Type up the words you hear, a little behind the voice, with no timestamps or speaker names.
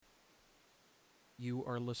You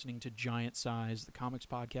are listening to Giant Size, the comics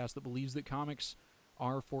podcast that believes that comics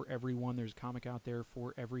are for everyone. There's a comic out there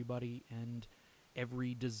for everybody and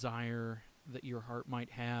every desire that your heart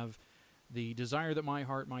might have. The desire that my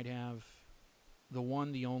heart might have, the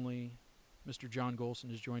one, the only, Mr. John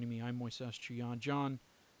Golson is joining me. I'm Moises Chion. John,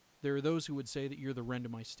 there are those who would say that you're the Ren to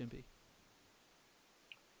my Stimpy.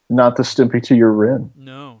 Not the Stimpy to your Rin.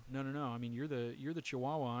 No. I mean, you're the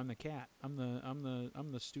Chihuahua. I'm the cat. I'm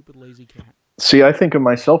the stupid lazy cat. See, I think of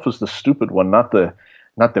myself as the stupid one, not the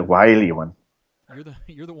wily one.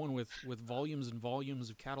 You're the one with volumes and volumes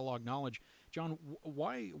of catalog knowledge. John,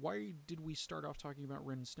 why did we start off talking about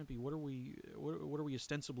Ren and Stimpy? What are we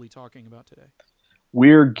ostensibly talking about today?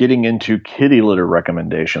 We're getting into kitty litter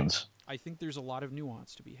recommendations. I think there's a lot of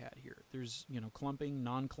nuance to be had here. There's, clumping,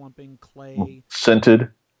 non-clumping, clay, Scented,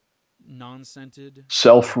 non-scented,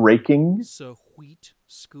 self-raking, wheat,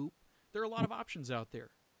 scoop. There are a lot of options out there.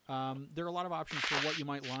 There are a lot of options for what you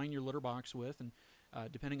might line your litter box with, and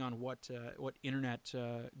depending on what internet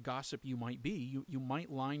gossip you might be, you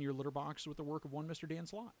might line your litter box with the work of one Mr. Dan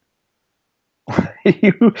Slott.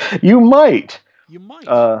 you might. You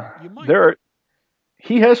might.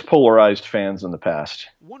 He has polarized fans in the past.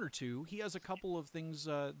 One or two. He has a couple of things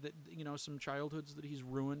that some childhoods that he's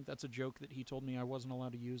ruined. That's a joke that he told me I wasn't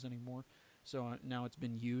allowed to use anymore. So now it's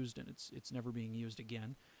been used, and it's never being used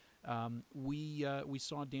again. We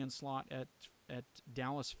saw Dan Slott at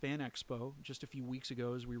Dallas Fan Expo just a few weeks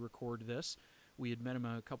ago as we record this. We had met him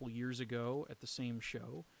a couple years ago at the same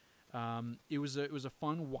show. It was a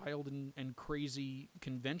fun, wild, and crazy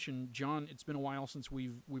convention. John, it's been a while since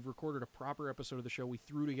we've recorded a proper episode of the show. We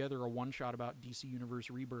threw together a one-shot about DC Universe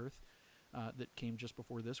Rebirth that came just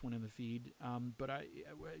before this one in the feed. But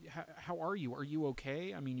how are you? Are you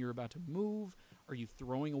okay? I mean, you're about to move. Are you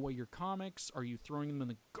throwing away your comics? Are you throwing them in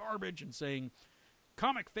the garbage and saying,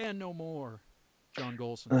 "Comic fan no more"? John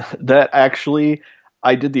Golson. That actually,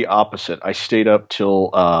 I did the opposite. I stayed up till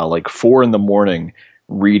like 4 a.m.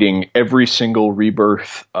 reading every single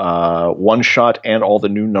Rebirth one shot and all the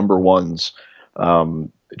new number ones,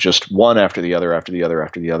 just one after the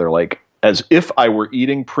other, like as if I were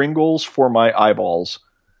eating Pringles for my eyeballs.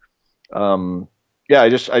 I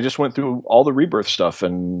just went through all the Rebirth stuff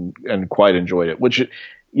and quite enjoyed it. Which,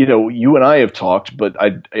 you and I have talked, but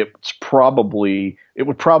it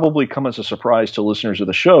would probably come as a surprise to listeners of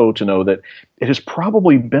the show to know that it has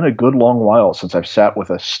probably been a good long while since I've sat with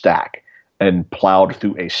a stack and plowed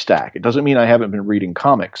through a stack. It doesn't mean I haven't been reading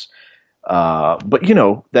comics. But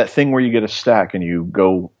that thing where you get a stack and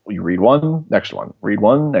you read one, next one, read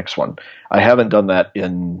one, next one. I haven't done that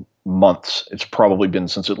in months. It's probably been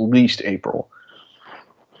since at least April.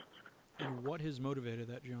 And what has motivated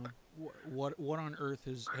that, John? What on earth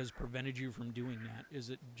has prevented you from doing that? Has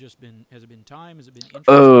it been time? Has it been interest?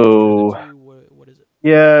 What is it?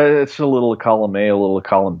 Yeah, it's a little of column A, a little of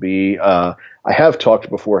column B. I have talked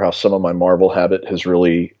before how some of my Marvel habit has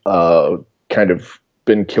really kind of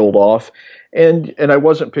been killed off, and I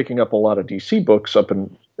wasn't picking up a lot of DC books up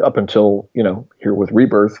until here with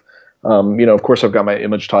Rebirth. Of course, I've got my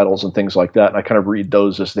Image titles and things like that, and I kind of read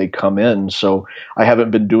those as they come in. So I haven't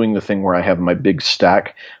been doing the thing where I have my big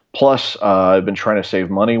stack. Plus, I've been trying to save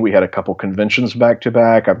money. We had a couple conventions back to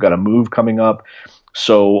back. I've got a move coming up.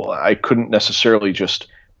 So I couldn't necessarily just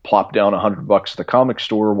plop down $100 at the comic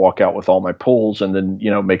store, walk out with all my pulls, and then,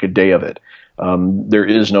 make a day of it. There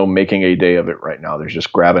is no making a day of it right now. There's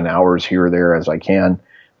just grabbing hours here or there as I can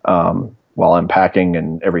while I'm packing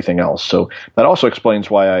and everything else. So that also explains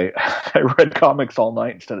why I read comics all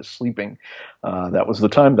night instead of sleeping. That was the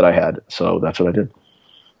time that I had. So that's what I did.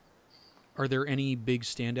 Are there any big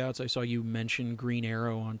standouts? I saw you mention Green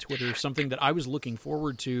Arrow on Twitter, something that I was looking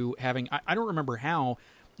forward to having. I don't remember how,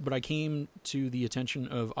 but I came to the attention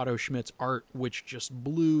of Otto Schmidt's art, which just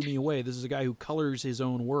blew me away. This is a guy who colors his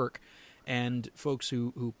own work, and folks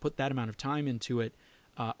who put that amount of time into it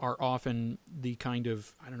are often the kind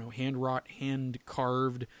of, hand-wrought,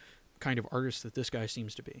 hand-carved kind of artist that this guy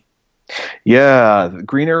seems to be. Yeah,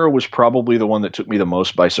 Green Arrow was probably the one that took me the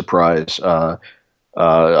most by surprise. A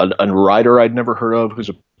writer I'd never heard of, who's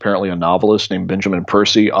apparently a novelist, named Benjamin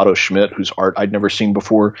Percy, Otto Schmidt, whose art I'd never seen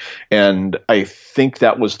before. And I think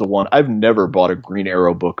that was the one. I've never bought a Green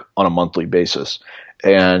Arrow book on a monthly basis.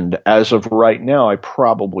 And as of right now, I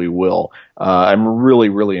probably will. I'm really,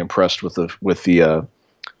 really impressed with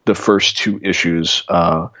the first 2 issues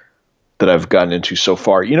that I've gotten into so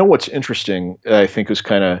far. What's interesting, I think, is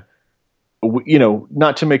kind of,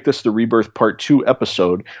 not to make this the Rebirth Part 2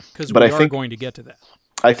 episode, but I think going to get to that.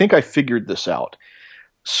 I think I figured this out.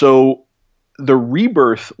 So the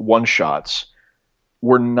Rebirth one-shots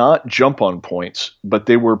were not jump on points, but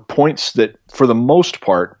they were points that, for the most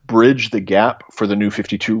part, bridge the gap for the New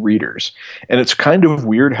 52 readers. And it's kind of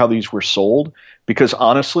weird how these were sold because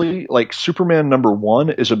honestly, like Superman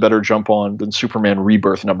 #1 is a better jump on than Superman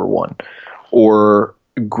Rebirth #1, or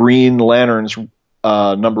Green Lantern's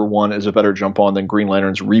 #1 is a better jump on than Green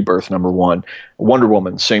Lantern's Rebirth #1. Wonder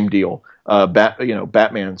Woman, same deal.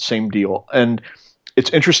 Batman, same deal. And it's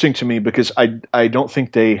interesting to me because I don't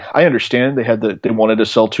think I understand they wanted to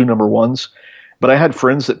sell two #1s, but I had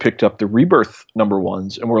friends that picked up the Rebirth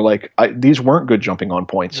 #1s and were like, these weren't good jumping on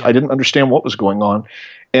points. Yeah. I didn't understand what was going on.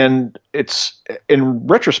 And it's, in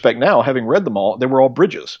retrospect now, having read them all, they were all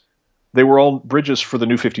bridges. They were all bridges for the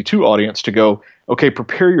New 52 audience to go, okay,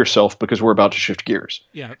 prepare yourself because we're about to shift gears.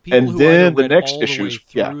 Yeah, people and who then the next all issues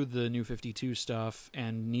the way through the New 52 stuff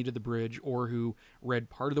and needed the bridge, or who read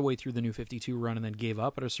part of the way through the New 52 run and then gave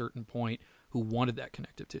up at a certain point, who wanted that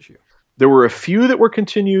connective tissue. There were a few that were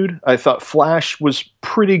continued. I thought Flash was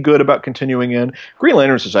pretty good about continuing in. Green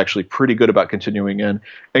Lanterns is actually pretty good about continuing in.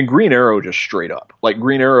 And Green Arrow just straight up. Like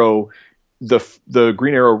Green Arrow, the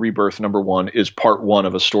Green Arrow Rebirth #1 is part 1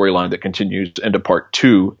 of a storyline that continues into part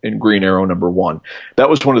 2 in Green Arrow #1. That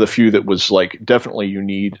was one of the few that was like, definitely you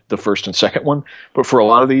need the first and second one. But for a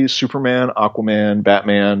lot of these, Superman, Aquaman,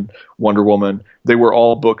 Batman, Wonder Woman, they were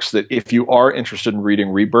all books that if you are interested in reading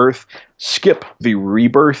Rebirth, skip the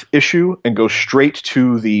Rebirth issue and go straight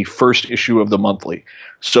to the first issue of the monthly.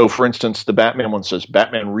 So for instance, the Batman one says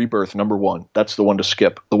Batman Rebirth #1. That's the one to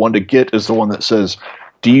skip. The one to get is the one that says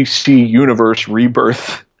DC Universe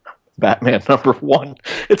Rebirth Batman #1.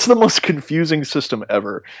 It's the most confusing system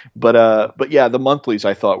ever. But yeah, the monthlies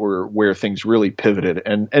I thought were where things really pivoted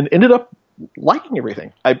and ended up liking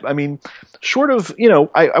everything. I mean, short of,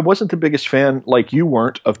 I wasn't the biggest fan, like you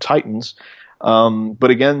weren't, of Titans.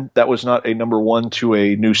 But again, that was not a #1 to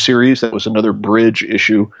a new series. That was another bridge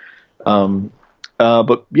issue.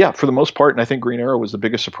 But yeah, for the most part, and I think Green Arrow was the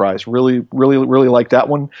biggest surprise. Really, really, really liked that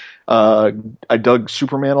one. I dug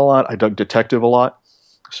Superman a lot. I dug Detective a lot.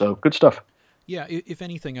 So good stuff. Yeah, if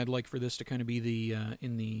anything, I'd like for this to kind of be the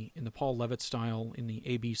in the Paul Levitt style, in the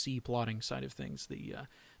ABC plotting side of things,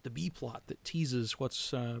 the B plot that teases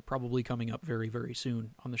what's probably coming up very, very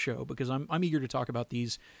soon on the show. Because I'm eager to talk about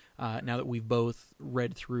these now that we've both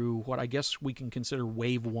read through what I guess we can consider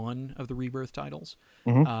wave 1 of the Rebirth titles.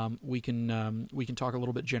 Mm-hmm. We can talk a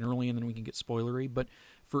little bit generally, and then we can get spoilery. But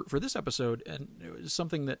for this episode, and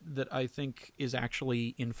something that I think is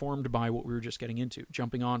actually informed by what we were just getting into,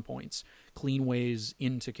 jumping on points, clean ways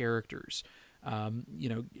into characters,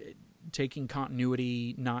 taking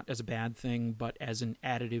continuity not as a bad thing, but as an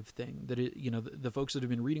additive thing. That the folks that have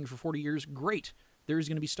been reading for 40 years, great. There's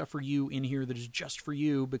going to be stuff for you in here that is just for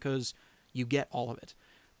you because you get all of it.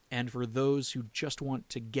 And for those who just want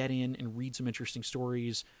to get in and read some interesting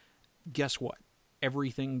stories, guess what?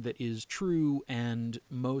 Everything that is true and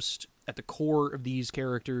most at the core of these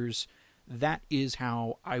characters, that is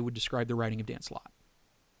how I would describe the writing of Dan Slott.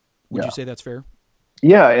 Would you say that's fair?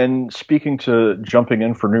 Yeah, and speaking to jumping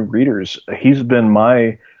in for new readers, he's been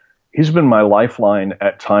my lifeline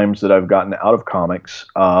at times that I've gotten out of comics.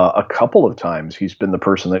 A couple of times he's been the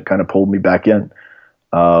person that kind of pulled me back in.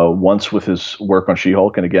 Once with his work on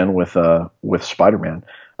She-Hulk, and again with Spider-Man.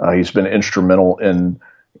 He's been instrumental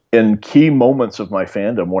in key moments of my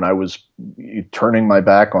fandom when I was turning my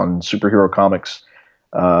back on superhero comics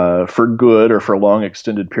for good or for long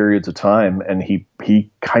extended periods of time, and he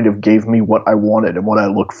kind of gave me what I wanted and what I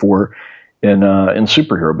look for in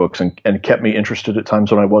superhero books, and kept me interested at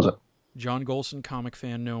times when I wasn't. John Golson, comic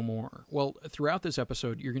fan no more. Well, throughout this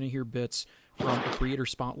episode, you're going to hear bits from a Creator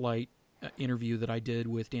Spotlight interview that I did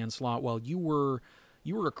with Dan Slott while you were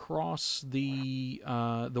across the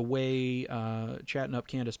way chatting up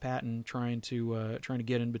Candace Patton, trying to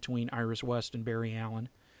get in between Iris West and Barry Allen.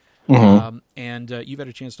 Mm-hmm. And you've had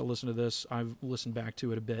a chance to listen to this. I've listened back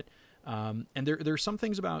to it a bit. And there's some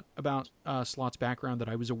things about Slott's background that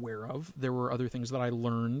I was aware of. There were other things that I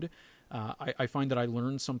learned. I find that I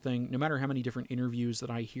learned something, no matter how many different interviews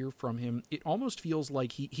that I hear from him, it almost feels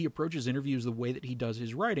like he approaches interviews the way that he does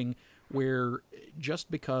his writing, where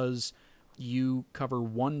just because you cover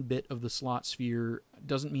one bit of the Slott sphere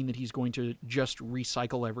doesn't mean that he's going to just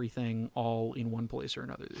recycle everything all in one place or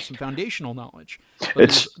another. There's some foundational knowledge,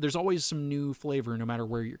 but there's always some new flavor no matter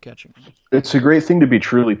where you're catching them. It's a great thing to be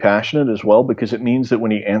truly passionate as well, because it means that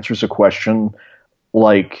when he answers a question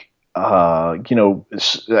like, about,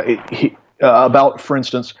 for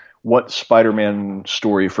instance, what Spider-Man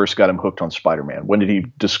story first got him hooked on Spider-Man? When did he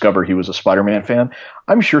discover he was a Spider-Man fan?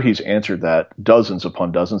 I'm sure he's answered that dozens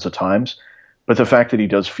upon dozens of times. But the fact that he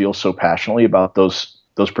does feel so passionately about those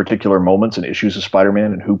those particular moments and issues of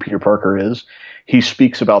Spider-Man and who Peter Parker is, he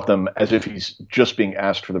speaks about them as if he's just being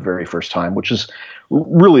asked for the very first time, which is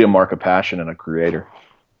really a mark of passion in a creator.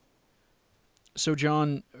 So,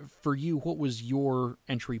 John, for you, what was your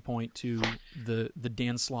entry point to the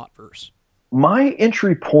Dan Slott verse? My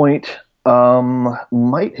entry point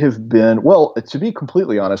might have been, well, to be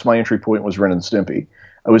completely honest, my entry point was Ren and Stimpy.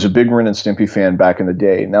 I was a big Ren and Stimpy fan back in the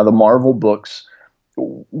day. Now, the Marvel books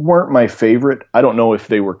weren't my favorite. I don't know if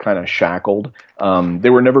they were kind of shackled. They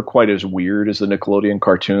were never quite as weird as the Nickelodeon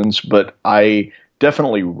cartoons, but I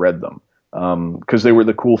definitely read them because they were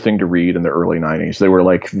the cool thing to read in the early 90s. They were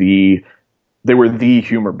like they were the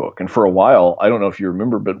humor book. And for a while, I don't know if you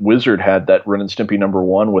remember, but Wizard had that Ren and Stimpy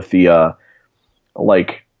 #1 with the,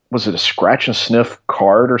 was it a scratch and sniff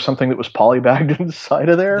card or something that was polybagged inside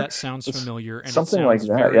of there? That sounds familiar, and something it sounds like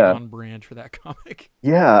that. very Yeah, on brand for that comic.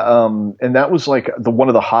 yeah. And that was like one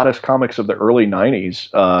of the hottest comics of the early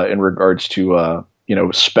 '90s in regards to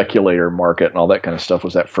speculator market and all that kind of stuff.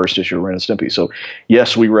 Was that first issue of Ren and Stimpy? So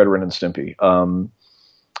yes, we read Ren and Stimpy.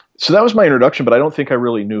 So that was my introduction, but I don't think I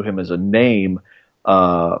really knew him as a name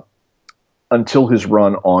until his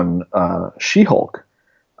run on She-Hulk.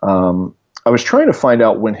 I was trying to find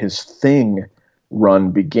out when his Thing run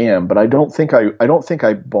began, but I don't think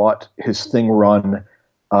I bought his Thing run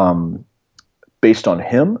based on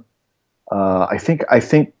him. I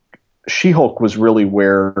think She-Hulk was really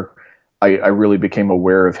where I really became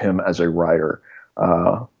aware of him as a writer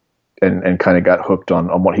and kind of got hooked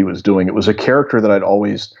on what he was doing. It was a character that I'd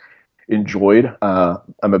always enjoyed.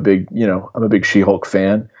 I'm a big She-Hulk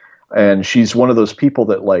fan. And she's one of those people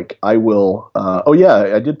that like I will. Oh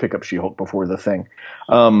yeah, I did pick up She-Hulk before the Thing.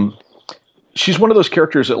 She's one of those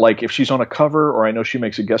characters that like if she's on a cover or I know she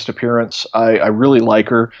makes a guest appearance, I really like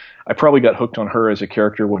her. I probably got hooked on her as a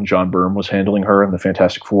character when John Byrne was handling her in the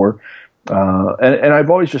Fantastic Four. And I've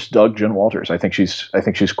always just dug Jen Walters. I think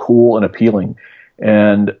she's cool and appealing.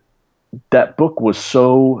 And that book was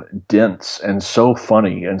so dense and so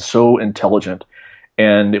funny and so intelligent.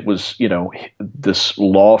 And it was, this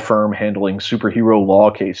law firm handling superhero law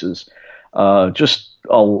cases, just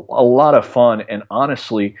a lot of fun. And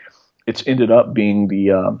honestly, it's ended up being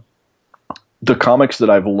the comics that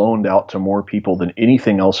I've loaned out to more people than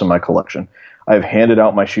anything else in my collection. I've handed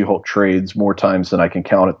out my She-Hulk trades more times than I can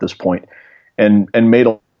count at this point, and made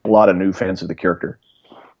a lot of new fans of the character.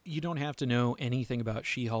 You don't have to know anything about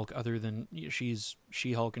She-Hulk other than she's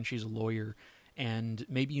She-Hulk and she's a lawyer. And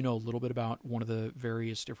maybe you know a little bit about one of the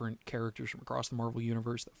various different characters from across the Marvel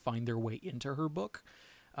Universe that find their way into her book.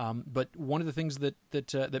 But one of the things that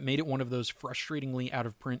made it one of those frustratingly out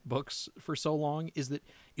of print books for so long is that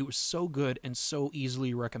it was so good and so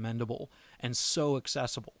easily recommendable and so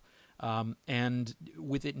accessible. And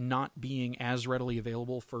with it not being as readily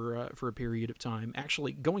available for a period of time,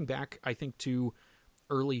 actually going back, I think, to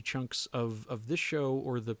early chunks of this show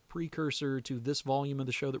or the precursor to this volume of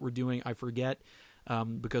the show that we're doing, I forget,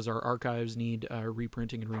 because our archives need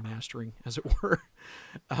reprinting and remastering, as it were.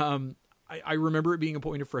 I remember it being a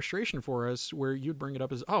point of frustration for us where you'd bring it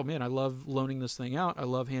up as, oh man, I love loaning this thing out. I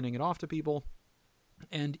love handing it off to people.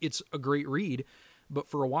 And it's a great read. But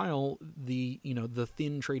for a while, the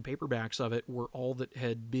thin trade paperbacks of it were all that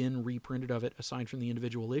had been reprinted of it, aside from the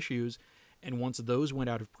individual issues. And once those went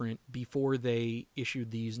out of print, before they issued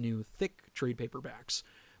these new thick trade paperbacks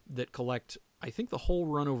that collect, I think, the whole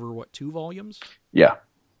run over, 2 volumes? Yeah.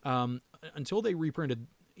 Until they reprinted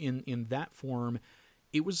in that form,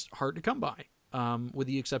 it was hard to come by, with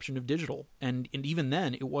the exception of digital. And even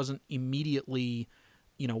then, it wasn't immediately,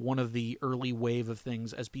 one of the early wave of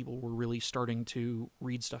things as people were really starting to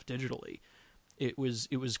read stuff digitally. It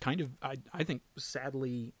was kind of, I think,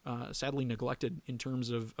 sadly neglected in terms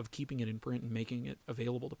of keeping it in print and making it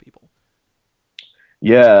available to people.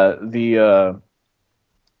 Yeah, the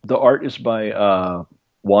art is by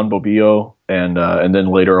Juan Bobillo and then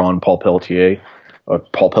later on Paul Pelletier.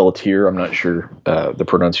 I'm not sure the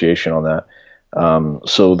pronunciation on that.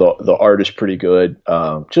 So the art is pretty good.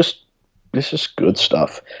 This is good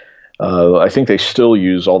stuff. I think they still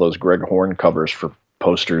use all those Greg Horn covers for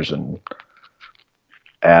posters and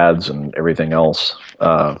ads and everything else.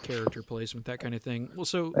 Character placement, that kind of thing.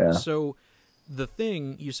 Well, Yeah. so the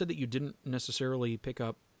Thing, you said that you didn't necessarily pick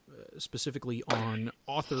up specifically on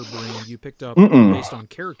author brand. You picked up based on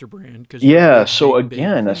character brand. Yeah. So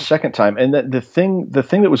again, a second time, and the thing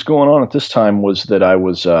that was going on at this time was that I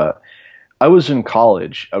was in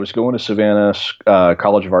college. I was going to Savannah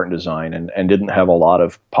College of Art and Design, and didn't have a lot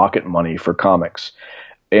of pocket money for comics,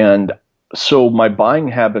 and so my buying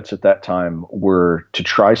habits at that time were to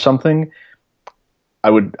try something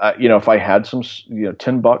if I had some, $10,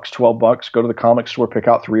 $12, go to the comic store, pick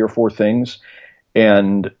out three or four things,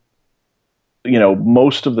 and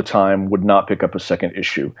most of the time would not pick up a second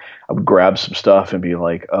issue. I would grab some stuff and be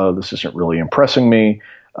like, oh, this isn't really impressing me.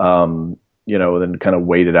 Then kind of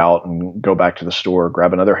wait it out and go back to the store,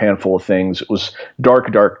 grab another handful of things. It was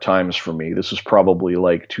dark, dark times for me. This was probably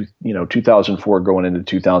like 2004 going into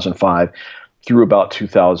 2005 through about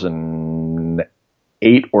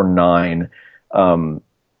 2008 or nine.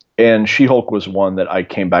 And She-Hulk was one that I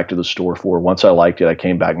came back to the store for. Once I liked it, I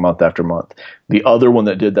came back month after month. The other one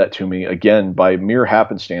that did that to me, again, by mere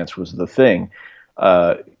happenstance, was The Thing.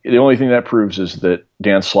 The only thing that proves is that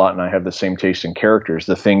Dan Slott and I have the same taste in characters.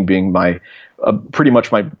 The Thing being pretty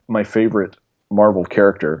much my favorite Marvel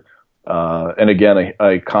character. And again,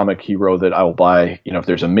 a comic hero that I will buy. If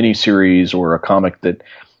there's a mini series or a comic that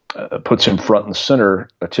puts him front and center,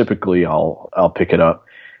 typically I'll pick it up.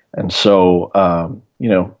 And so, a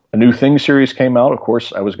new Thing series came out. Of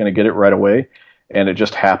course, I was going to get it right away. And it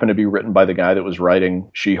just happened to be written by the guy that was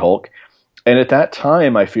writing She-Hulk. And at that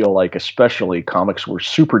time, I feel like especially comics were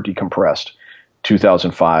super decompressed,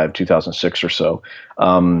 2005, 2006 or so.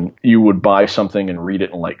 You would buy something and read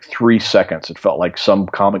it in like 3 seconds. It felt like some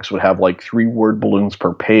comics would have like 3-word balloons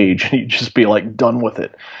per page, and you'd just be like done with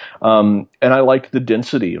it. And I liked the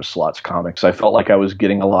density of Slott's comics. I felt like I was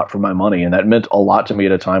getting a lot for my money, and that meant a lot to me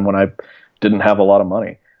at a time when I didn't have a lot of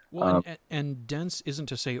money. Well, and dense isn't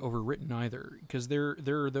to say overwritten either, because there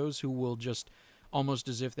are those who will just, almost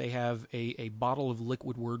as if they have a bottle of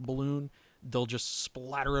liquid word balloon, they'll just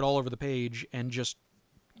splatter it all over the page and just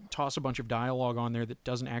toss a bunch of dialogue on there that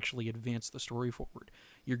doesn't actually advance the story forward.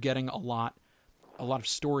 You're getting a lot of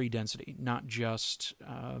story density, not just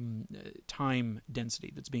time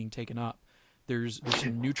density that's being taken up. There's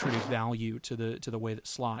some nutritive value to the way that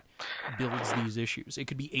Slott builds these issues. It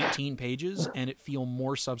could be 18 pages and it feel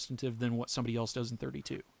more substantive than what somebody else does in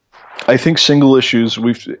 32. I think single issues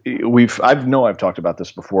I've talked about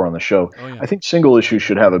this before on the show. Oh, yeah. I think single issues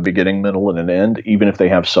should have a beginning, middle, and an end, even if they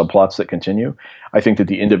have subplots that continue. I think that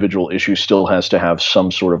the individual issue still has to have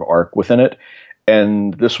some sort of arc within it.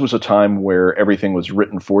 And this was a time where everything was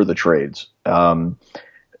written for the trades.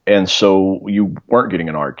 And so you weren't getting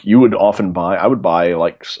an arc. I would buy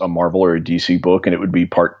like a Marvel or a DC book, and it would be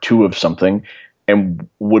part 2 of something and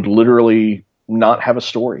would literally not have a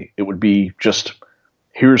story. It would be just,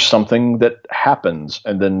 here's something that happens,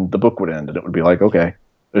 and then the book would end, and it would be like, okay,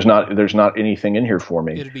 there's not anything in here for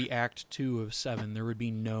me. It'd be Act 2 of 7. There would be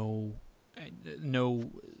no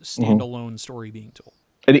standalone story being told.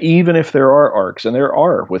 And even if there are arcs, and there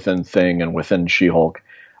are within Thing and within She-Hulk,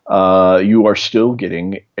 you are still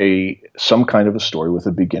getting some kind of a story with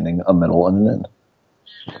a beginning, a middle, and an end.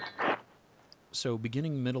 So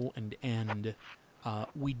beginning, middle, and end.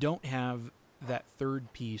 We don't have that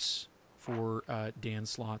third piece for Dan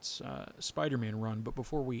Slott's Spider-Man run, but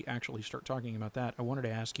before we actually start talking about that, I wanted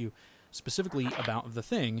to ask you specifically about The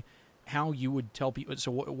Thing, how you would tell people.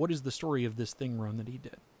 So what is the story of this Thing run that he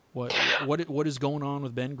did? What is going on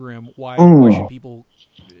with Ben Grimm? Why should people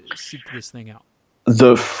seek this thing out?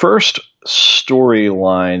 The first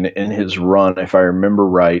storyline in his run, if I remember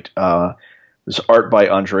right, was art by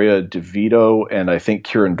Andrea DeVito and I think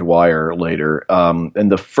Kieran Dwyer later.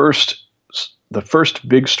 And the first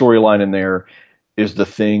big storyline in there is The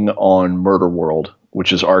Thing on Murder World,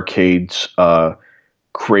 which is Arcade's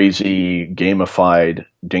crazy, gamified,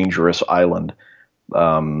 dangerous island.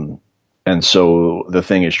 And so The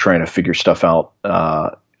Thing is trying to figure stuff out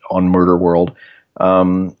on Murder World.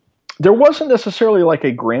 There wasn't necessarily like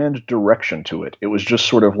a grand direction to it. It was just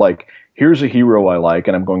sort of like, here's a hero I like,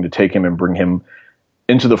 and I'm going to take him and bring him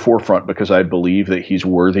into the forefront because I believe that he's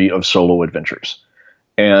worthy of solo adventures.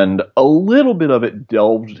 And a little bit of it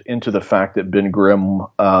delved into the fact that Ben Grimm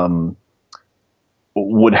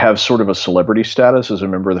would have sort of a celebrity status as a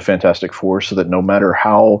member of the Fantastic Four, so that no matter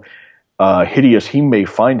how hideous he may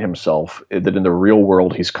find himself, that in the real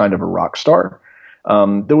world he's kind of a rock star.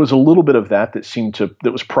 There was a little bit of that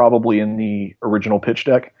that was probably in the original pitch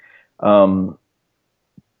deck. But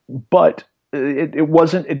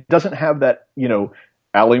it doesn't have that,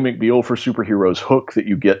 Ally McBeal for superheroes hook that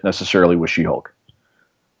you get necessarily with She-Hulk.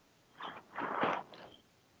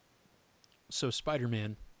 So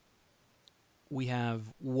Spider-Man, we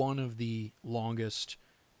have one of the longest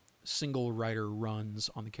single writer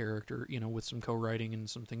runs on the character, with some co-writing and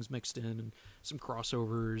some things mixed in and some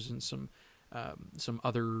crossovers and some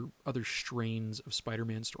other strains of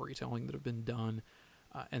Spider-Man storytelling that have been done,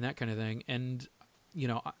 and that kind of thing. And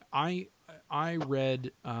I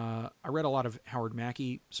read a lot of Howard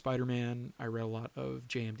Mackie Spider-Man. I read a lot of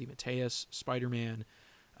J.M. DeMatteis Spider-Man.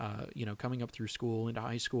 coming up through school into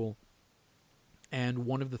high school. And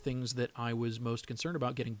one of the things that I was most concerned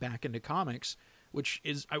about getting back into comics, which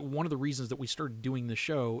is one of the reasons that we started doing the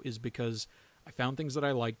show, is because I found things that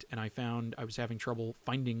I liked, and I found I was having trouble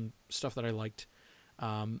finding stuff that I liked.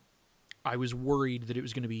 I was worried that it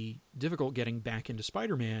was going to be difficult getting back into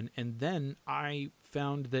Spider-Man, and then I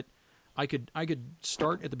found that I could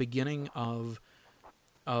start at the beginning of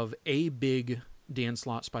a big Dan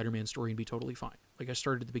Slott Spider-Man story and be totally fine. Like, I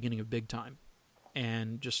started at the beginning of Big Time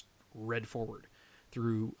and just read forward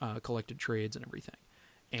through collected trades and everything.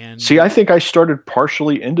 And see, I think I started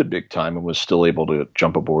partially into Big Time and was still able to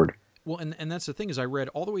jump aboard. Well, and that's the thing, is I read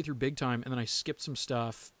all the way through Big Time, and then I skipped some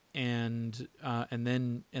stuff, and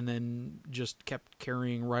then just kept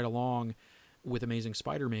carrying right along with Amazing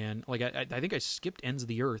Spider-Man. Like, I think I skipped Ends of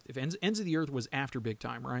the Earth. If Ends of the Earth was after Big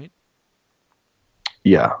Time, right?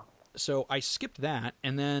 Yeah. So I skipped that,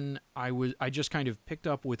 and then I just kind of picked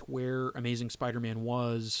up with where Amazing Spider-Man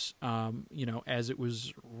was, as it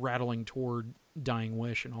was rattling toward Dying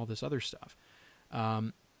Wish and all this other stuff.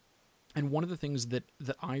 And one of the things that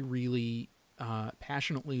I really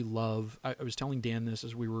passionately love, I was telling Dan this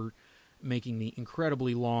as we were making the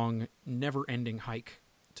incredibly long, never-ending hike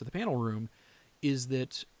to the panel room, is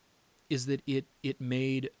that it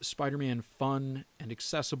made Spider-Man fun and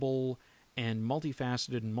accessible and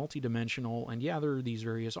multifaceted and multidimensional. And yeah, there are these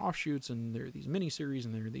various offshoots, and there are these miniseries,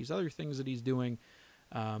 and there are these other things that he's doing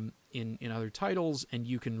in other titles, and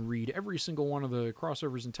you can read every single one of the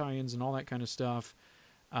crossovers and tie-ins and all that kind of stuff.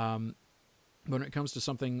 But when it comes to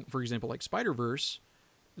something, for example, like Spider-Verse,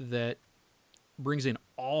 that brings in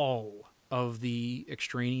all of the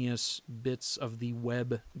extraneous bits of the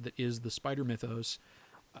web that is the Spider mythos,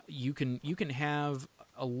 you can have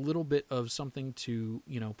a little bit of something to,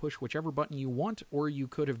 push whichever button you want, or you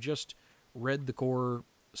could have just read the core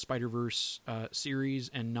Spider-Verse series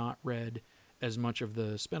and not read as much of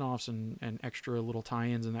the spin-offs and extra little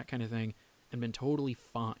tie-ins and that kind of thing, and been totally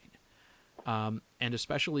fine. And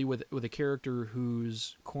especially with a character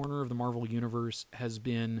whose corner of the Marvel Universe has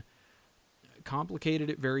been complicated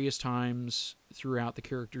at various times throughout the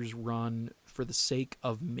character's run for the sake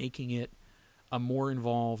of making it a more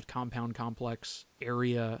involved, compound, complex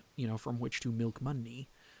area, from which to milk money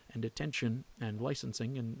and attention and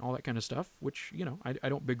licensing and all that kind of stuff, which, I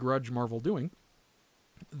don't begrudge Marvel doing.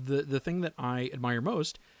 The thing that I admire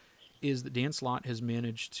most is that Dan Slott has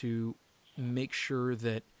managed to make sure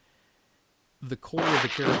that the core of the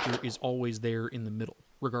character is always there in the middle,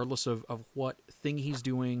 regardless of what thing he's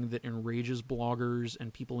doing that enrages bloggers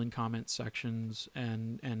and people in comment sections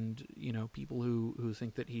and people who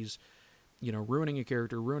think that he's ruining a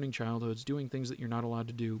character, ruining childhoods, doing things that you're not allowed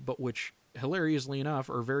to do, but which, hilariously enough,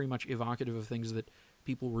 are very much evocative of things that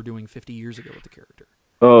people were doing 50 years ago with the character.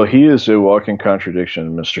 Oh, he is a walking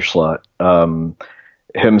contradiction, Mr. Slott.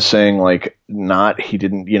 Him saying, like,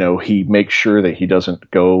 he makes sure that he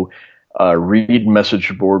doesn't go read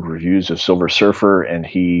message board reviews of Silver Surfer, and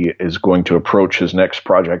he is going to approach his next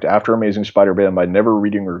project after Amazing Spider-Man by never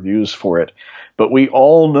reading reviews for it. But we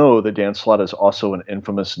all know that Dan Slott is also an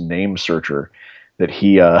infamous name searcher, that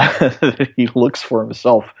he that he looks for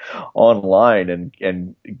himself online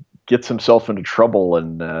and gets himself into trouble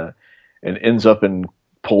and ends up in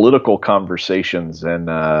political conversations and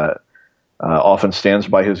often stands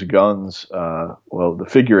by his guns,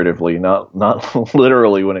 figuratively, not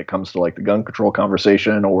literally, when it comes to like the gun control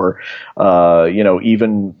conversation, or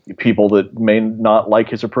even people that may not like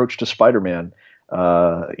his approach to Spider-Man.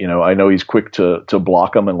 I know he's quick to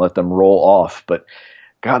block them and let them roll off, but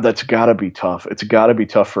God, that's got to be tough. It's got to be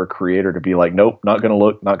tough for a creator to be like, nope, not gonna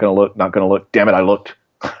look, not gonna look, not gonna look. Damn it, I looked.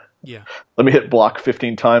 Yeah. Let me hit block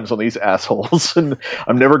 15 times on these assholes, and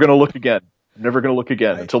I'm never gonna look again. I'm never going to look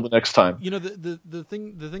again until the next time. The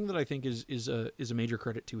thing that I think is a major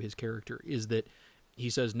credit to his character is that he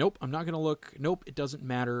says, nope, I'm not going to look. Nope, it doesn't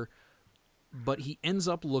matter. But he ends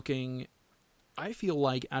up looking, I feel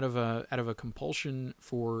like, out of a compulsion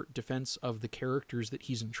for defense of the characters that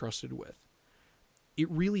he's entrusted with.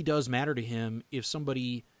 It really does matter to him if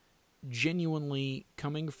somebody genuinely,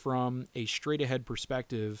 coming from a straight ahead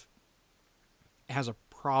perspective, has a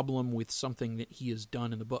problem with something that he has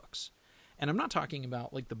done in the books. And I'm not talking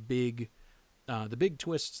about like the big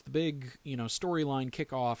twists, the big storyline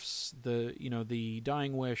kickoffs, the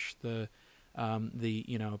Dying Wish, the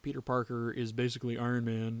Peter Parker is basically Iron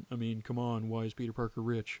Man. I mean, come on, why is Peter Parker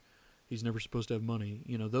rich? He's never supposed to have money.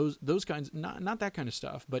 Those kinds, not that kind of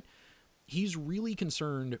stuff. But he's really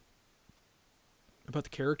concerned about the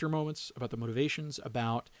character moments, about the motivations,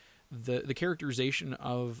 about the characterization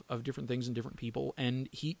of different things and different people, and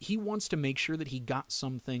he wants to make sure that he got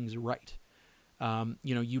some things right.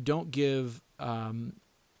 You don't give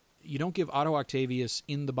Otto Octavius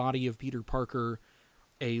in the body of Peter Parker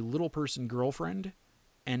a little person girlfriend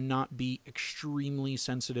and not be extremely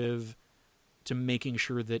sensitive to making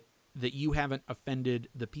sure that you haven't offended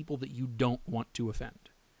the people that you don't want to offend.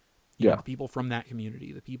 The people from that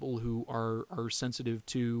community, the people who are sensitive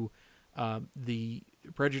to the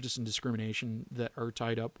prejudice and discrimination that are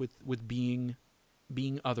tied up with being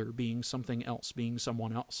other, being something else, being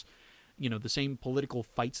someone else. The same political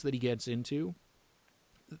fights that he gets into,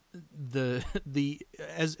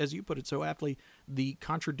 as you put it so aptly, the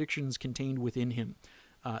contradictions contained within him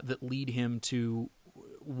that lead him to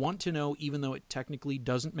want to know, even though it technically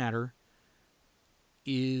doesn't matter,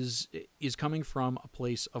 is coming from a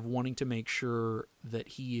place of wanting to make sure that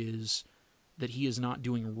he is not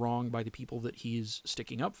doing wrong by the people that he's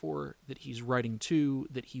sticking up for, that he's writing to,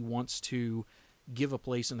 that he wants to give a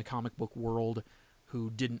place in the comic book world who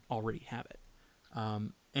didn't already have it.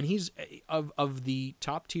 And he's of the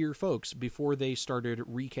top tier folks before they started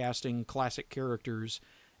recasting classic characters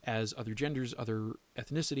as other genders, other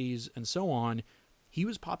ethnicities, and so on. He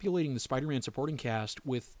was populating the Spider-Man supporting cast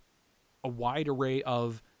with a wide array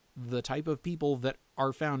of the type of people that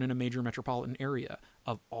are found in a major metropolitan area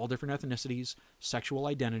of all different ethnicities, sexual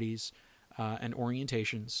identities, and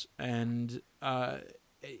orientations, and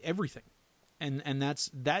everything. And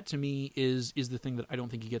that to me is the thing that I don't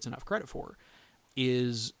think he gets enough credit for,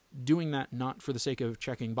 is doing that not for the sake of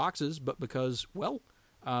checking boxes, but because, well,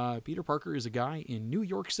 Peter Parker is a guy in New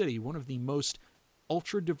York City, one of the most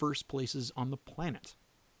ultra-diverse places on the planet.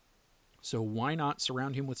 So why not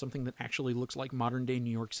surround him with something that actually looks like modern-day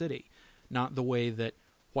New York City, not the way that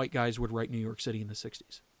white guys would write New York City in the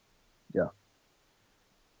 60s? Yeah.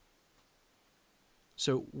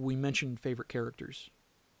 So we mentioned favorite characters.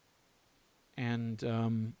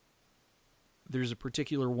 And there's a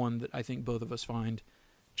particular one that I think both of us find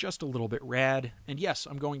just a little bit rad. And yes,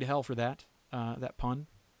 I'm going to hell for that pun.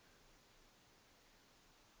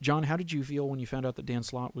 John, how did you feel when you found out that Dan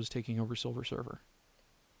Slott was taking over Silver Surfer?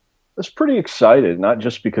 I was pretty excited, not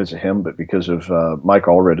just because of him, but because of Mike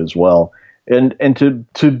Allred as well. And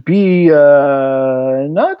to be,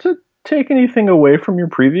 not to take anything away from your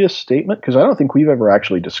previous statement, because I don't think we've ever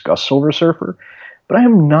actually discussed Silver Surfer, but I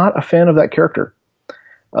am not a fan of that character.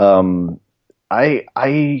 I've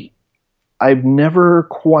never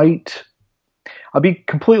quite. I'll be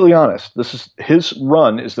completely honest. His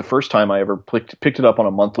run is the first time I ever picked it up on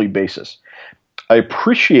a monthly basis. I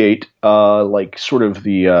appreciate sort of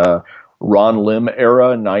the Ron Lim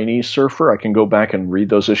era 90s Surfer. I can go back and read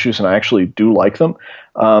those issues, and I actually do like them.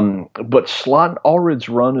 But Slott and Allred's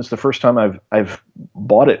run is the first time I've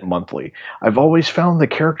bought it monthly. I've always found the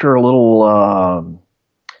character a little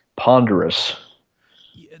ponderous.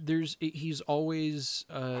 He's always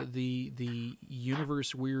the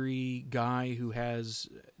universe weary guy who has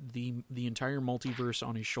the entire multiverse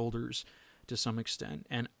on his shoulders to some extent.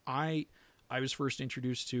 And I was first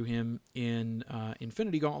introduced to him in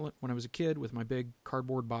Infinity Gauntlet when I was a kid with my big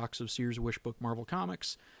cardboard box of Sears Wish Book Marvel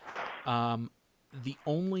Comics. The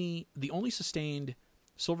only sustained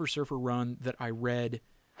Silver Surfer run that I read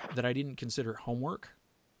that I didn't consider homework,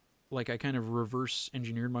 like I kind of reverse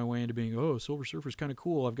engineered my way into being, oh, Silver Surfer's kind of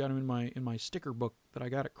cool. I've got him in my sticker book that I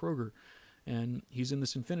got at Kroger, and he's in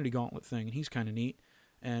this Infinity Gauntlet thing, and he's kind of neat.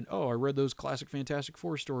 And I read those classic Fantastic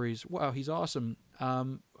Four stories. Wow, he's awesome.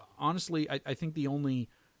 Honestly, I think the only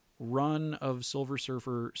run of Silver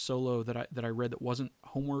Surfer solo that I read that wasn't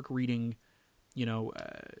homework reading,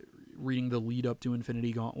 reading the lead up to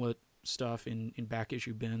Infinity Gauntlet stuff in back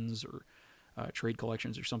issue bins or trade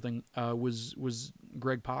collections or something, was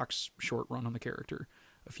Greg Pak's short run on the character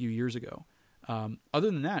a few years ago.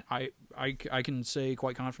 Other than that, I can say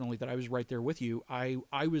quite confidently that I was right there with you.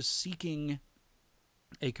 I was seeking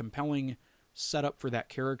a compelling setup for that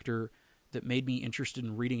character that made me interested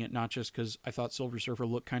in reading it, not just because I thought Silver Surfer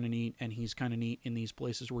looked kind of neat, and he's kind of neat in these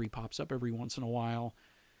places where he pops up every once in a while,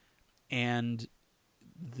 and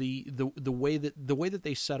the way that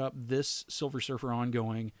they set up this Silver Surfer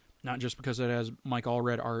ongoing, not just because it has Mike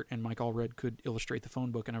Allred art and Mike Allred could illustrate the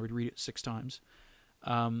phone book and I would read it 6 times,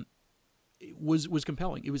 it was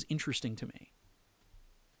compelling. It was interesting to me.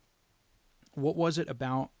 What was it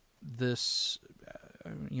about this,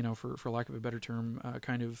 for lack of a better term,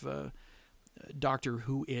 kind of Doctor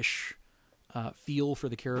Who-ish feel for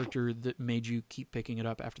the character that made you keep picking it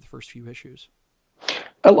up after the first few issues?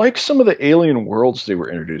 I like some of the alien worlds they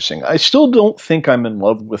were introducing. I still don't think I'm in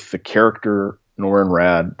love with the character Norrin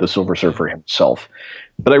Radd, the Silver Surfer himself,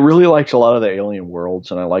 but I really liked a lot of the alien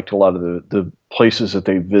worlds, and I liked a lot of the places that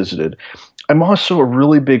they visited. I'm also a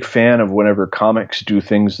really big fan of whenever comics do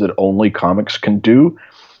things that only comics can do.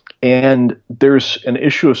 And there's an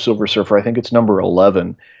issue of Silver Surfer, I think it's number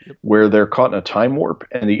 11, Yep. where they're caught in a time warp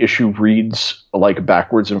and the issue reads like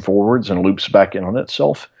backwards and forwards and loops back in on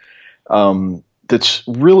itself. That's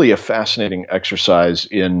really a fascinating exercise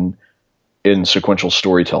in sequential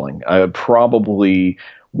storytelling. Probably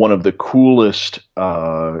one of the coolest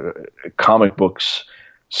comic books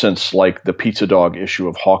since like the Pizza Dog issue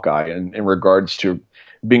of Hawkeye in regards to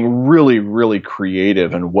being really, really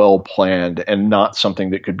creative and well planned and not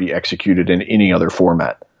something that could be executed in any other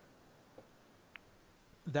format.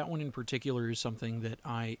 That one in particular is something that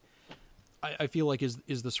I feel like is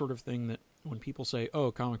the sort of thing that when people say,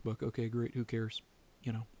 "Oh, comic book, okay, great, who cares?"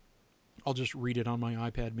 You know, I'll just read it on my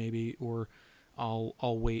iPad maybe, or I'll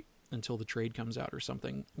wait until the trade comes out or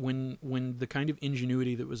something. When the kind of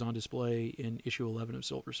ingenuity that was on display in issue 11 of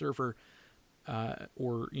Silver Surfer,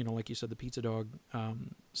 or like you said, the Pizza Dog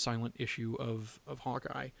silent issue of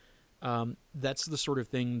Hawkeye, that's the sort of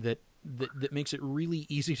thing that makes it really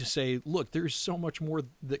easy to say, look, there's so much more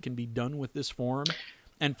that can be done with this form.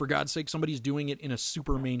 And for God's sake, somebody's doing it in a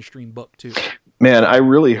super mainstream book, too. Man, I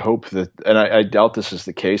really hope that, and I doubt this is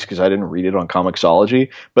the case because I didn't read it on Comixology,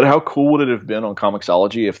 but how cool would it have been on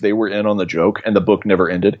Comixology if they were in on the joke and the book never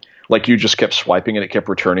ended? Like you just kept swiping and it kept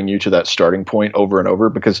returning you to that starting point over and over,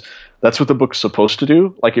 because that's what the book's supposed to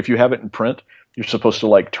do. Like if you have it in print, you're supposed to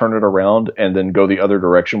like turn it around and then go the other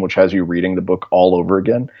direction, which has you reading the book all over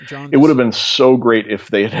again. John, it would have been so great if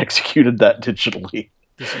they had executed that digitally.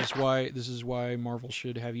 This is why Marvel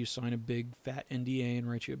should have you sign a big fat NDA and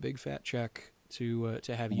write you a big fat check to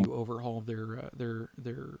have you overhaul their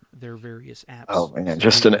various apps. Oh man,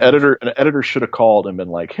 just an editor should have called and been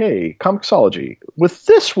like, "Hey, Comixology, with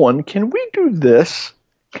this one, can we do this?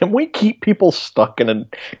 Can we keep people stuck in an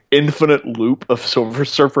infinite loop of Silver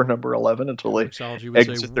Surfer number 11 until they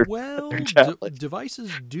exit their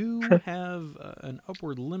devices do have an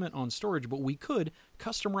upward limit on storage, but we could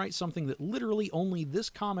custom write something that literally only this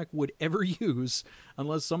comic would ever use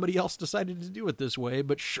unless somebody else decided to do it this way,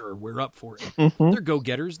 but sure, we're up for it." Mm-hmm. They're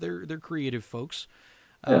go-getters. They're creative folks.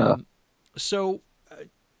 Yeah. So,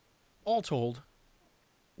 all told,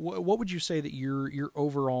 what would you say that your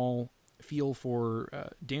overall feel for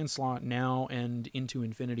Dan Slott now and into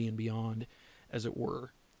infinity and beyond, as it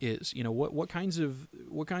were, is? What kinds of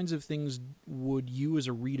things would you as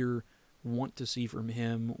a reader want to see from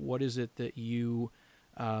him? What is it that you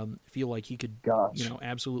feel like he could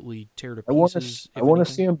absolutely tear to pieces? I want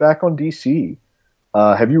to see him back on DC.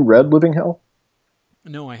 Have you read Living Hell?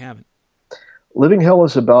 No, I haven't. Living Hell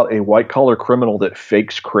is about a white-collar criminal that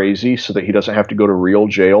fakes crazy so that he doesn't have to go to real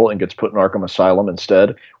jail and gets put in Arkham Asylum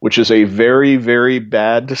instead, which is a very, very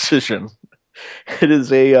bad decision. It is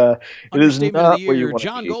it is not where you want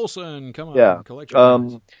John to be. Golson, come on, collect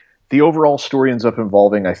your the overall story ends up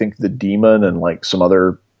involving, I think, the Demon and like some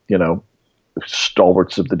other,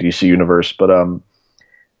 stalwarts of the DC universe. But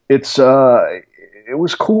it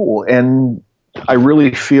was cool, and I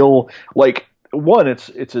really feel like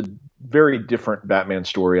it's a very different Batman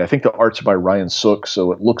story. I think the art's by Ryan Sook,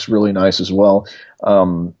 so it looks really nice as well.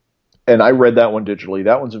 And I read that one digitally.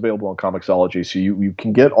 That one's available on Comixology, so you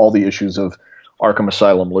can get all the issues of Arkham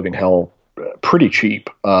Asylum, Living Hell pretty cheap,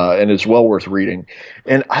 and it's well worth reading.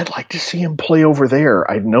 And I'd like to see him play over there.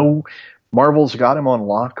 I know Marvel's got him on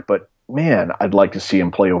lock, but man, I'd like to see him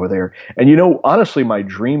play over there. And honestly, my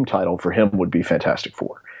dream title for him would be Fantastic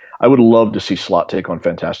Four. I would love to see Slott take on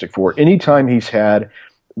Fantastic Four. Anytime he's had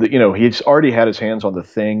he's already had his hands on the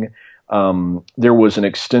Thing. There was an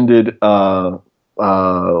extended little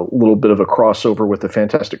bit of a crossover with the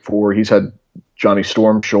Fantastic Four. He's had Johnny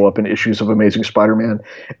Storm show up in issues of Amazing Spider-Man,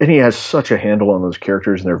 and he has such a handle on those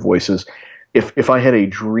characters and their voices. If I had a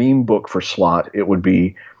dream book for Slott, it would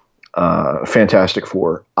be Fantastic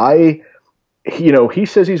Four. He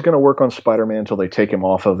says he's going to work on Spider-Man until they take him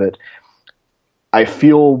off of it. I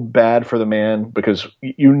feel bad for the man because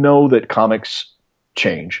that comics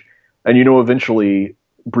change, and eventually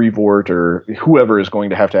Brevoort or whoever is going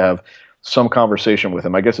to have some conversation with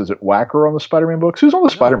him. I guess is it Wacker on the Spider-Man books? Who's on the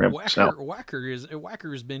Spider-Man books now?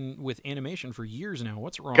 Wacker's been with animation for years now.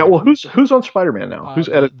 What's wrong? Yeah, well, who's on Spider-Man now? Who's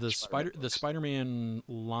editing the Spider-Man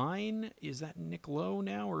line? Is that Nick Lowe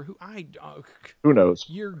now, or who? Who knows?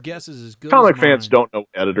 Your guess is as good. Comic as mine. Fans don't know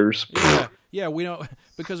editors. Yeah, we don't,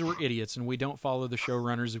 because we're idiots and we don't follow the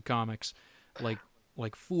showrunners of comics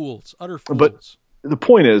like fools, utter fools. But the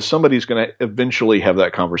point is, somebody's going to eventually have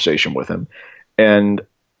that conversation with him, and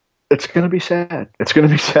it's going to be sad. It's going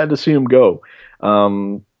to be sad to see him go.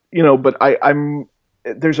 But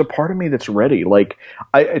there's a part of me that's ready. Like,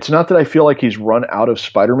 it's not that I feel like he's run out of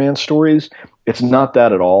Spider-Man stories. It's not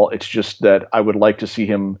that at all. It's just that I would like to see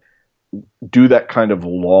him do that kind of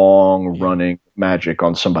long Yeah. running magic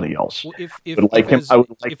on somebody else. Well, I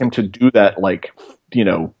would like him to do that, like, you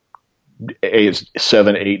know, a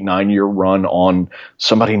 7, 8, 9 year run on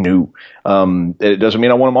somebody new. It doesn't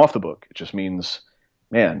mean I want him off the book. It just means,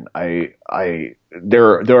 man,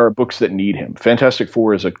 there are books that need him. Fantastic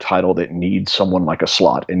Four is a title that needs someone like a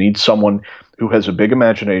Slott. It needs someone who has a big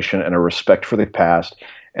imagination and a respect for the past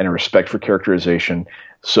and a respect for characterization.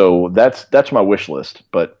 So that's my wish list.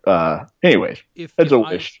 But anyways, that's a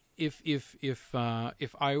wish. If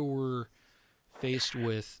I were faced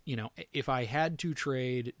with, if I had to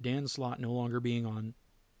trade Dan Slott no longer being on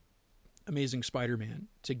Amazing Spider-Man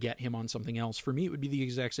to get him on something else, for me it would be the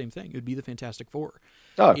exact same thing. It would be the Fantastic Four.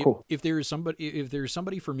 Oh, cool. If there is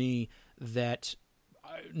somebody for me that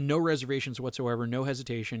no reservations whatsoever, no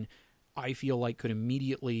hesitation, I feel like could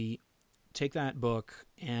immediately take that book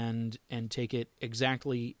and take it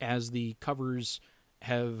exactly as the covers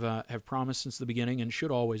have promised since the beginning and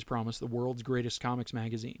should always promise, the world's greatest comics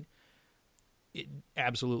magazine. It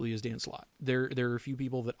absolutely is Dan Slott. There are a few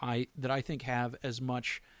people that I think have as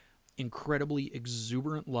much incredibly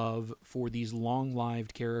exuberant love for these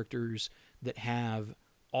long-lived characters that have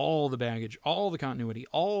all the baggage, all the continuity,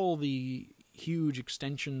 all the huge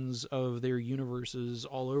extensions of their universes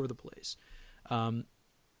all over the place.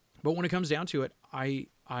 But when it comes down to it, I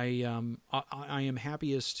am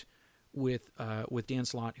happiest with Dan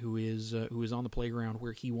Slott, who is on the playground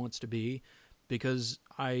where he wants to be, because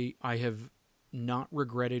I have not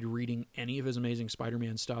regretted reading any of his Amazing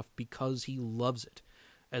Spider-Man stuff because he loves it.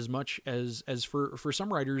 As much as for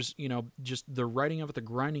some writers, just the writing of it, the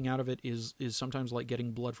grinding out of it is sometimes like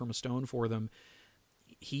getting blood from a stone for them.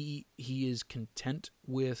 He is content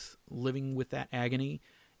with living with that agony,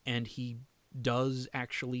 and he does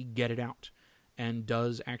actually get it out and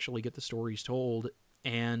does actually get the stories told,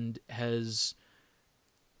 and has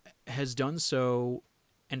done so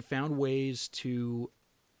and found ways to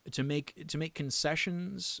make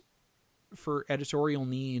concessions for editorial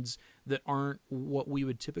needs that aren't what we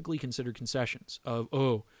would typically consider concessions of,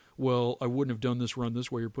 oh, well, I wouldn't have done this run this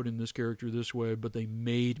way or put in this character this way, but they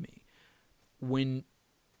made me. When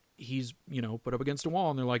he's, put up against a wall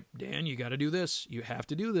and they're like, Dan, you got to do this. You have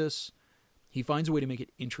to do this. He finds a way to make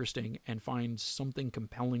it interesting and finds something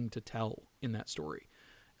compelling to tell in that story.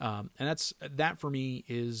 And that for me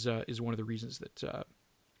is one of the reasons that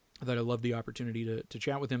I love the opportunity to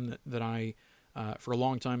chat with him, that I, for a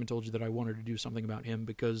long time, I told you that I wanted to do something about him,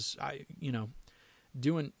 because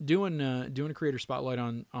doing a creator spotlight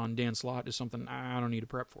on Dan Slott is something I don't need to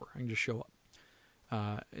prep for. I can just show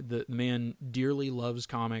up. The man dearly loves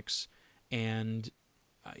comics, and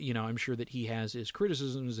I'm sure that he has his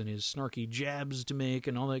criticisms and his snarky jabs to make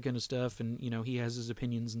and all that kind of stuff, and he has his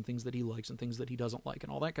opinions and things that he likes and things that he doesn't like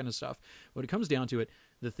and all that kind of stuff. When it comes down to it,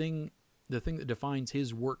 the thing that defines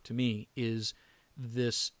his work to me is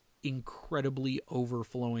this incredibly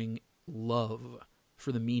overflowing love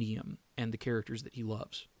for the medium and the characters that he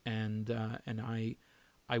loves, and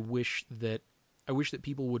I wish that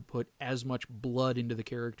people would put as much blood into the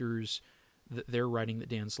characters that they're writing that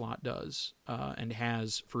Dan Slott does, and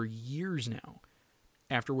has for years now.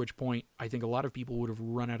 After which point, I think a lot of people would have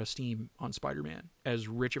run out of steam on Spider-Man. As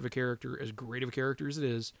rich of a character, as great of a character as it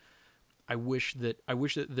is, I wish that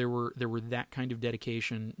there were that kind of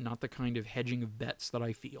dedication, not the kind of hedging of bets that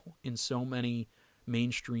I feel in so many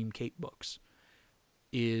mainstream Cape books.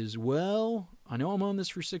 Is, well, I know I'm on this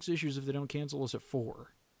for 6 issues if they don't cancel us at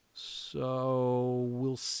 4. So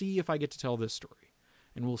we'll see if I get to tell this story.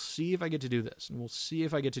 And we'll see if I get to do this. And we'll see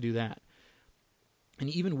if I get to do that. And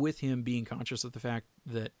even with him being conscious of the fact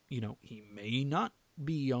that, he may not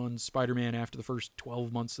be on Spider-Man after the first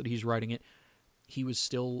 12 months that he's writing it, he was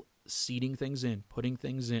still seeding things in, putting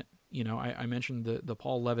things in. I mentioned the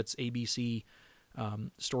Paul Levitt's ABC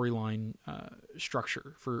storyline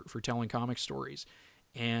structure for telling comic stories.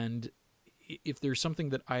 And if there's something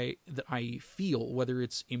that I feel, whether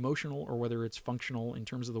it's emotional or whether it's functional in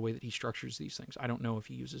terms of the way that he structures these things, I don't know if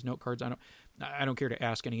he uses note cards. I don't care to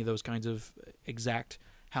ask any of those kinds of exact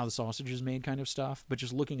how the sausage is made kind of stuff. But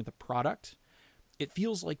just looking at the product, it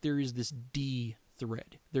feels like there is this D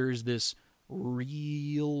thread. There is this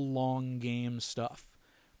real long game stuff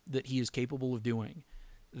that he is capable of doing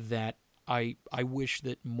that I wish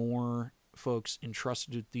that more folks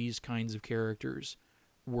entrusted with these kinds of characters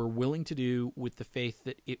were willing to do, with the faith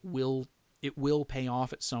that it will pay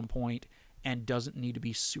off at some point, and doesn't need to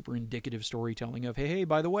be super indicative storytelling of, hey,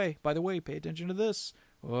 by the way, pay attention to this.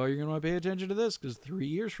 oh, you're going to want to pay attention to this because 3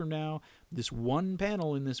 years from now, this one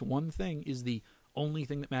panel in this one thing is the only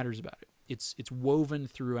thing that matters about it. It's woven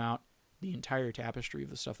throughout the entire tapestry of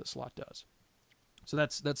the stuff that Slott does. So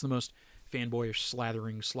that's the most fanboyish,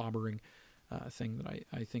 slathering, slobbering thing that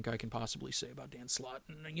I think I can possibly say about Dan Slott.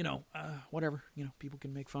 And whatever, people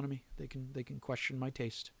can make fun of me. They can question my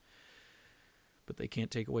taste, but they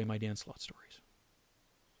can't take away my Dan Slott stories.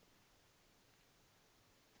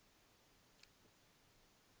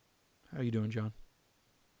 How you doing, John?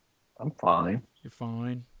 I'm fine. You're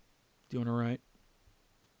fine. Doing all right.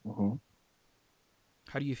 Mm-hmm.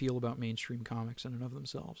 How do you feel about mainstream comics in and of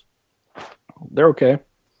themselves? They're okay.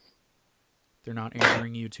 They're not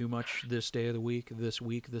angering you too much this day of the week, this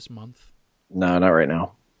month? No, not right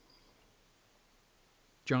now.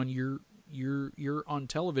 John, you're on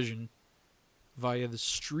television via the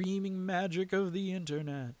streaming magic of the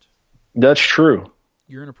internet. That's true.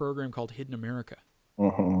 You're in a program called Hidden America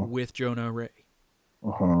with Jonah Ray.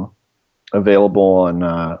 Available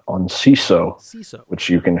on CISO, which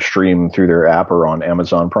you can stream through their app or on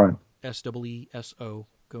Amazon Prime. SEESO.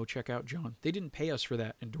 Go check out John. They didn't pay us for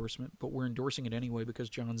that endorsement, but we're endorsing it anyway because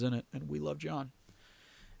John's in it, and we love John.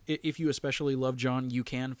 If you especially love John, you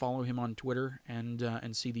can follow him on Twitter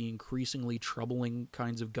and see the increasingly troubling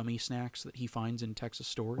kinds of gummy snacks that he finds in Texas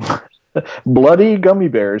stores. Bloody gummy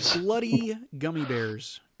bears. Bloody gummy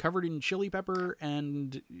bears covered in chili pepper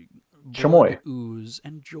and chamoy ooze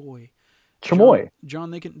and joy. Chamoy.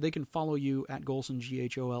 John, they can follow you at Golson,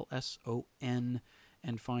 GHOLSON,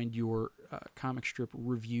 and find your comic strip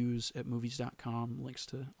reviews at movies.com. Links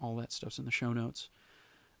to all that stuff's in the show notes.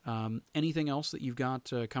 Anything else that you've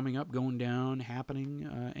got coming up, going down,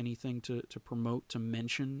 happening? Anything to promote, to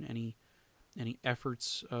mention? Any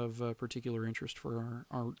efforts of particular interest for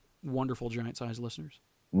our wonderful giant-sized listeners?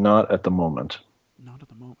 Not at the moment. Not at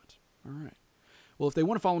the moment. All right. Well, if they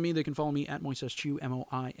want to follow me, they can follow me at Moises Chiu,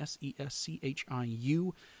 MoisesChiu.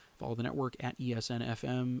 Follow the network at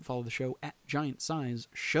ESNFM. Follow the show at Giant Size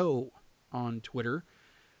Show on Twitter.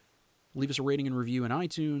 Leave us a rating and review in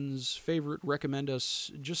iTunes. Favorite, recommend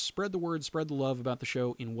us. Just spread the word, spread the love about the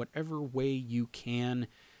show in whatever way you can.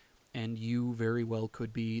 And you very well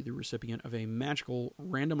could be the recipient of a magical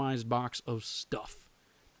randomized box of stuff,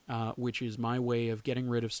 which is my way of getting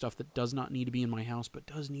rid of stuff that does not need to be in my house, but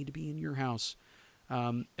does need to be in your house.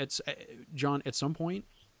 John, at some point,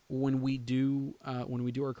 when we do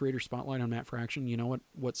our creator spotlight on Matt Fraction, you know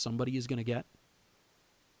what somebody is going to get?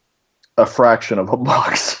 A fraction of a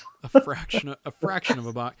box. A fraction of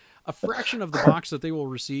a box. A fraction of the box that they will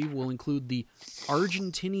receive will include the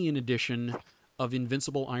Argentinian edition of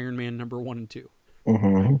Invincible Iron Man #1 and 2.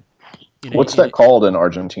 Mm-hmm. What's that called in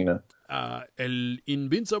Argentina? El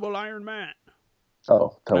Invincible Iron Man.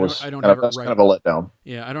 Oh, that's kind of a letdown.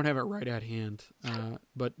 Yeah, I don't have it right at hand.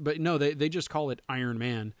 But no, they just call it Iron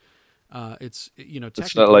Man. It's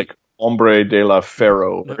it's not like Hombre de la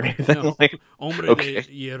Ferro or anything. No, Hombre de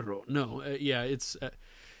Hierro. No, it's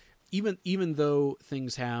even though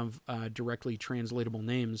things have directly translatable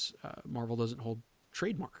names, Marvel doesn't hold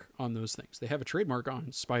trademark on those things. They have a trademark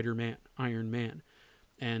on Spider-Man, Iron Man.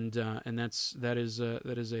 And that is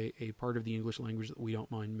a part of the English language that we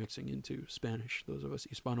don't mind mixing into Spanish. Those of us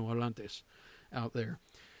Hispanohablantes out there.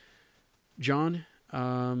 John,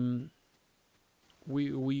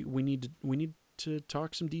 we need to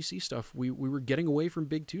talk some DC stuff. We were getting away from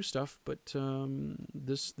Big Two stuff, but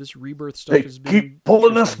this Rebirth stuff has been keep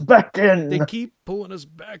pulling us back in. They keep pulling us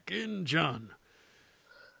back in, John.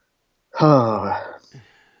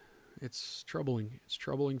 It's troubling. It's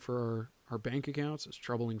troubling for our bank accounts. It's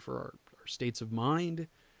troubling for our states of mind.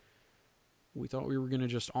 We thought we were going to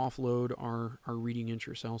just offload our reading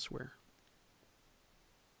interests elsewhere.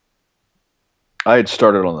 I had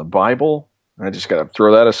started on the Bible. I just got to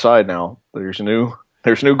throw that aside now. There's new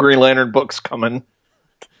Green Lantern books coming.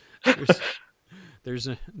 There's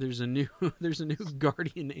a new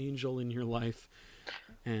guardian angel in your life,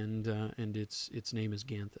 and its name is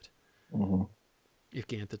Ganthet. Mm-hmm. If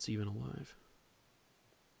Ganthet's even alive.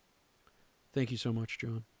 Thank you so much,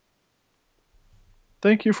 John.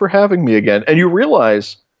 Thank you for having me again. And you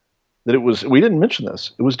realize that we didn't mention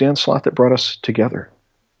this. It was Dan Slott that brought us together.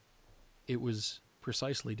 It was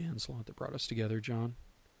precisely Dan Slott that brought us together, John.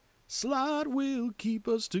 Slott will keep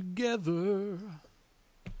us together.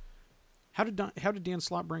 How did Dan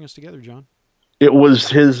Slott bring us together, John? It was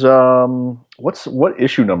his what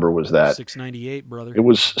issue number was that? 698, brother. It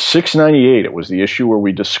was 698. It was the issue where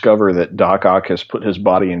we discover that Doc Ock has put his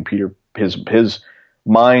body in his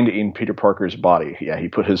mind in Peter Parker's body. Yeah, he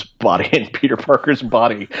put his body in Peter Parker's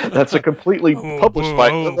body. That's a completely published by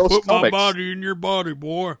those put comics. my body in your body,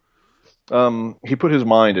 boy. He put his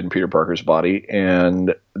mind in Peter Parker's body,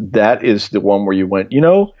 and that is the one where you went,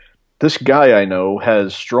 this guy I know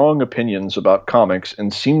has strong opinions about comics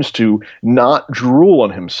and seems to not drool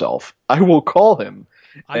on himself. I will call him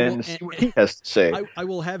I will. and see what he has to say. I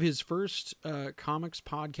will have his first comics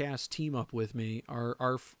podcast team up with me.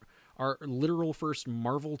 Our literal first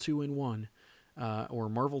Marvel 2-in-1. Or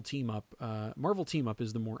Marvel Team Up. Marvel Team Up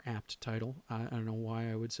is the more apt title. I don't know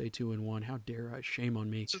why I would say 2-in-1. How dare I? Shame on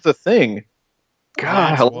me. This is the thing.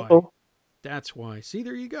 God, That's hello. why. That's why. See,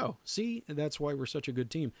 there you go. See, that's why we're such a good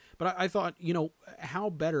team. But I thought, how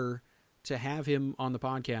better to have him on the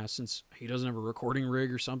podcast since he doesn't have a recording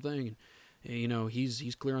rig or something. And,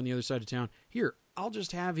 he's clear on the other side of town. Here, I'll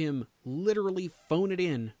just have him literally phone it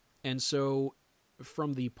in. And so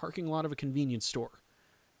from the parking lot of a convenience store,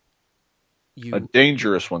 A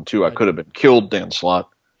dangerous one, too. I could have been killed, Dan Slott.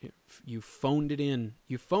 You phoned it in.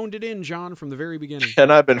 You phoned it in, John, from the very beginning.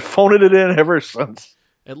 And I've been phoning it in ever since.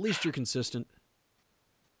 At least you're consistent.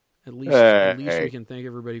 At least we can thank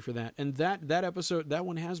everybody for that. And that episode, that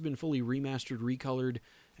one has been fully remastered, recolored,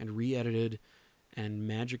 and re-edited, and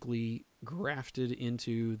magically grafted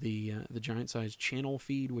into the Giant Size channel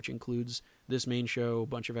feed, which includes this main show, a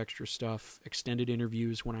bunch of extra stuff, extended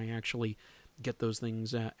interviews when I actually get those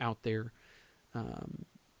things out there.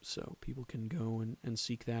 So people can go and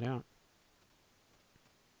seek that out.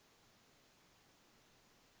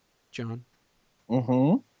 John?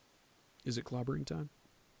 Mm-hmm. Is it clobbering time?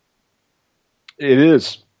 It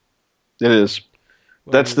is. It is.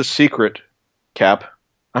 Well, That's the secret, Cap.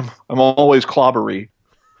 I'm always clobbery.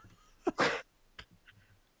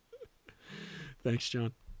 Thanks,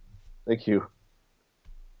 John. Thank you.